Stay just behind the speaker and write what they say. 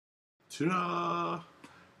Ta-da!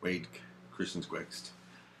 Wait, Christian's Quext.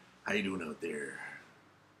 How you doing out there?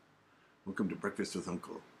 Welcome to Breakfast with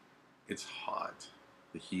Uncle. It's hot.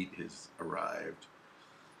 The heat has arrived,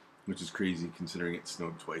 which is crazy considering it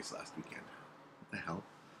snowed twice last weekend. What the hell?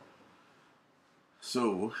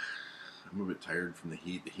 So, I'm a bit tired from the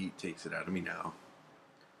heat. The heat takes it out of me now.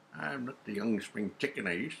 I'm not the young spring chicken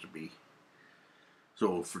I used to be.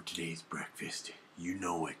 So, for today's breakfast, you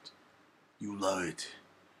know it. You love it.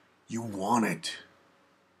 You want it.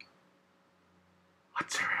 What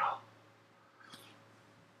cereal?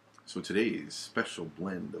 So today's special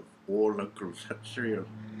blend of all Uncle's hot cereal.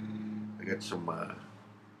 I got some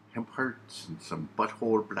hemp hearts and some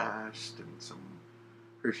butthole blast and some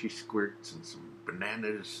Hershey squirts and some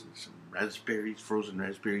bananas and some raspberries, frozen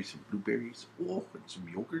raspberries and blueberries. Oh, and some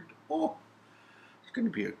yogurt. Oh, it's going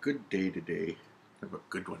to be a good day today. Have a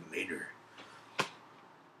good one later.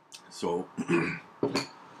 So,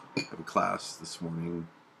 I have a class this morning.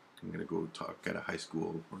 I'm going to go talk to a high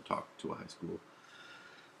school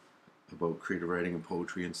about creative writing and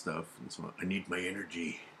poetry and stuff. And so I need my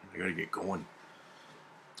energy. I got to get going.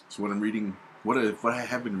 So what I'm reading, what I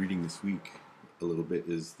have been reading this week a little bit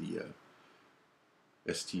is the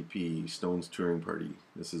STP Stones Touring Party.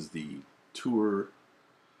 This is the tour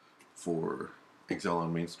for Exile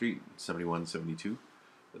on Main Street, 71, 72.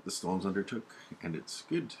 That the Stones undertook, and it's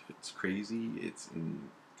good. It's crazy. It's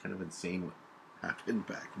kind of insane what happened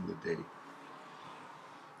back in the day.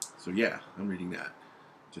 So yeah, I'm reading that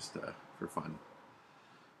just for fun.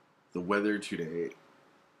 The weather today,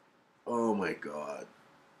 oh my god.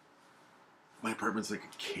 My apartment's like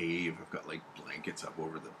a cave. I've got like blankets up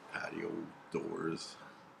over the patio doors.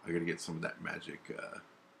 I gotta get some of that magic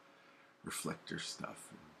reflector stuff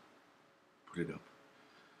and put it up.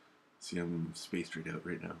 See, I'm spaced right out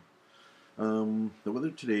right now. The weather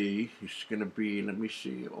today is going to be, let me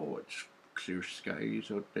see, oh, it's clear skies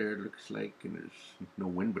out there, looks like, and there's no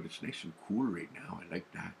wind, but it's nice and cool right now. I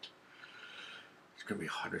like that. It's going to be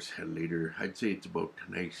hot as hell later. I'd say it's about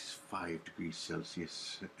a nice 5 degrees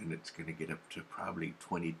Celsius, and it's going to get up to probably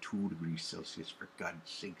 22 degrees Celsius, for God's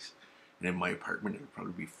sakes. And in my apartment, it'll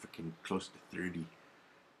probably be freaking close to 30.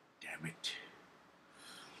 Damn it.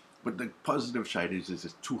 But the positive side is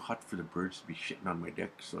it's too hot for the birds to be shitting on my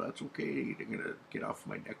deck, so that's okay. They're gonna get off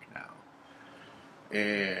my deck now.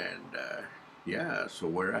 And yeah, so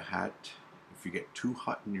wear a hat. If you get too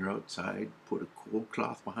hot and you're outside, put a cold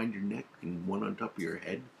cloth behind your neck and one on top of your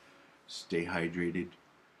head. Stay hydrated.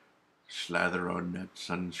 Slather on that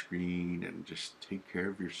sunscreen and just take care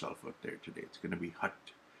of yourself out there today. It's gonna be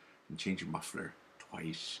hot. And change your muffler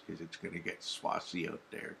twice because it's gonna get swassy out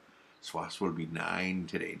there. Swass will be 9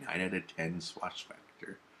 today. 9 out of 10 swass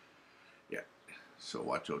factor. Yeah, so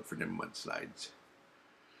watch out for them mudslides.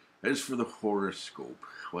 As for the horoscope,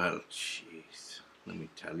 well, jeez, let me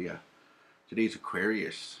tell you. Today's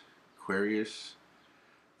Aquarius. Aquarius,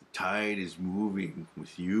 the tide is moving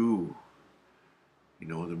with you. You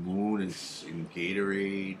know, the moon is in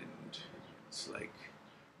Gatorade and it's like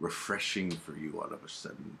refreshing for you all of a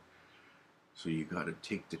sudden. So you gotta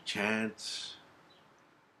take the chance.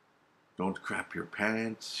 Don't crap your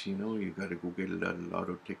pants, you know, you gotta go get a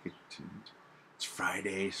lotto ticket. And it's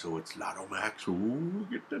Friday, so it's Lotto Max. Ooh,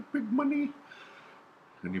 get that big money.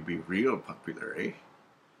 And you'll be real popular, eh?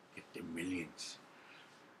 Get the millions.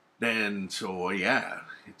 Then, so yeah,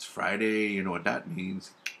 it's Friday, you know what that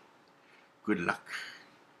means. Good luck.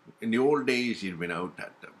 In the old days, you'd been out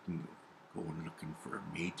at going looking for a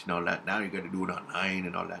mate and all that. Now you gotta do it online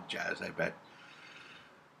and all that jazz, I bet.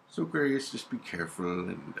 So Aquarius, just be careful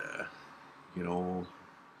and you know,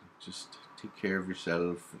 just take care of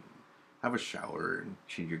yourself and have a shower and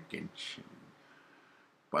change your ginch and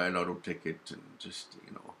buy a lotto ticket and just,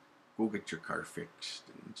 you know, go get your car fixed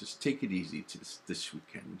and just take it easy this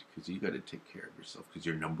weekend because you got to take care of yourself because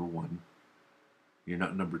you're number one. You're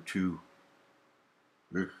not number two.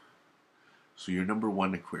 Ugh. So you're number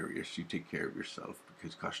one, Aquarius. You take care of yourself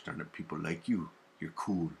because gosh darn it, people like you. You're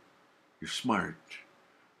cool. You're smart.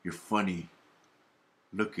 You're funny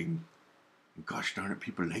looking. And gosh darn it,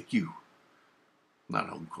 people like you.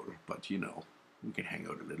 Not uncle, but you know, we can hang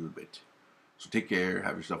out a little bit. So take care,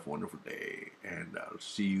 have yourself a wonderful day, and I'll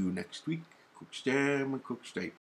see you next week. Kukstemc and kukstemc.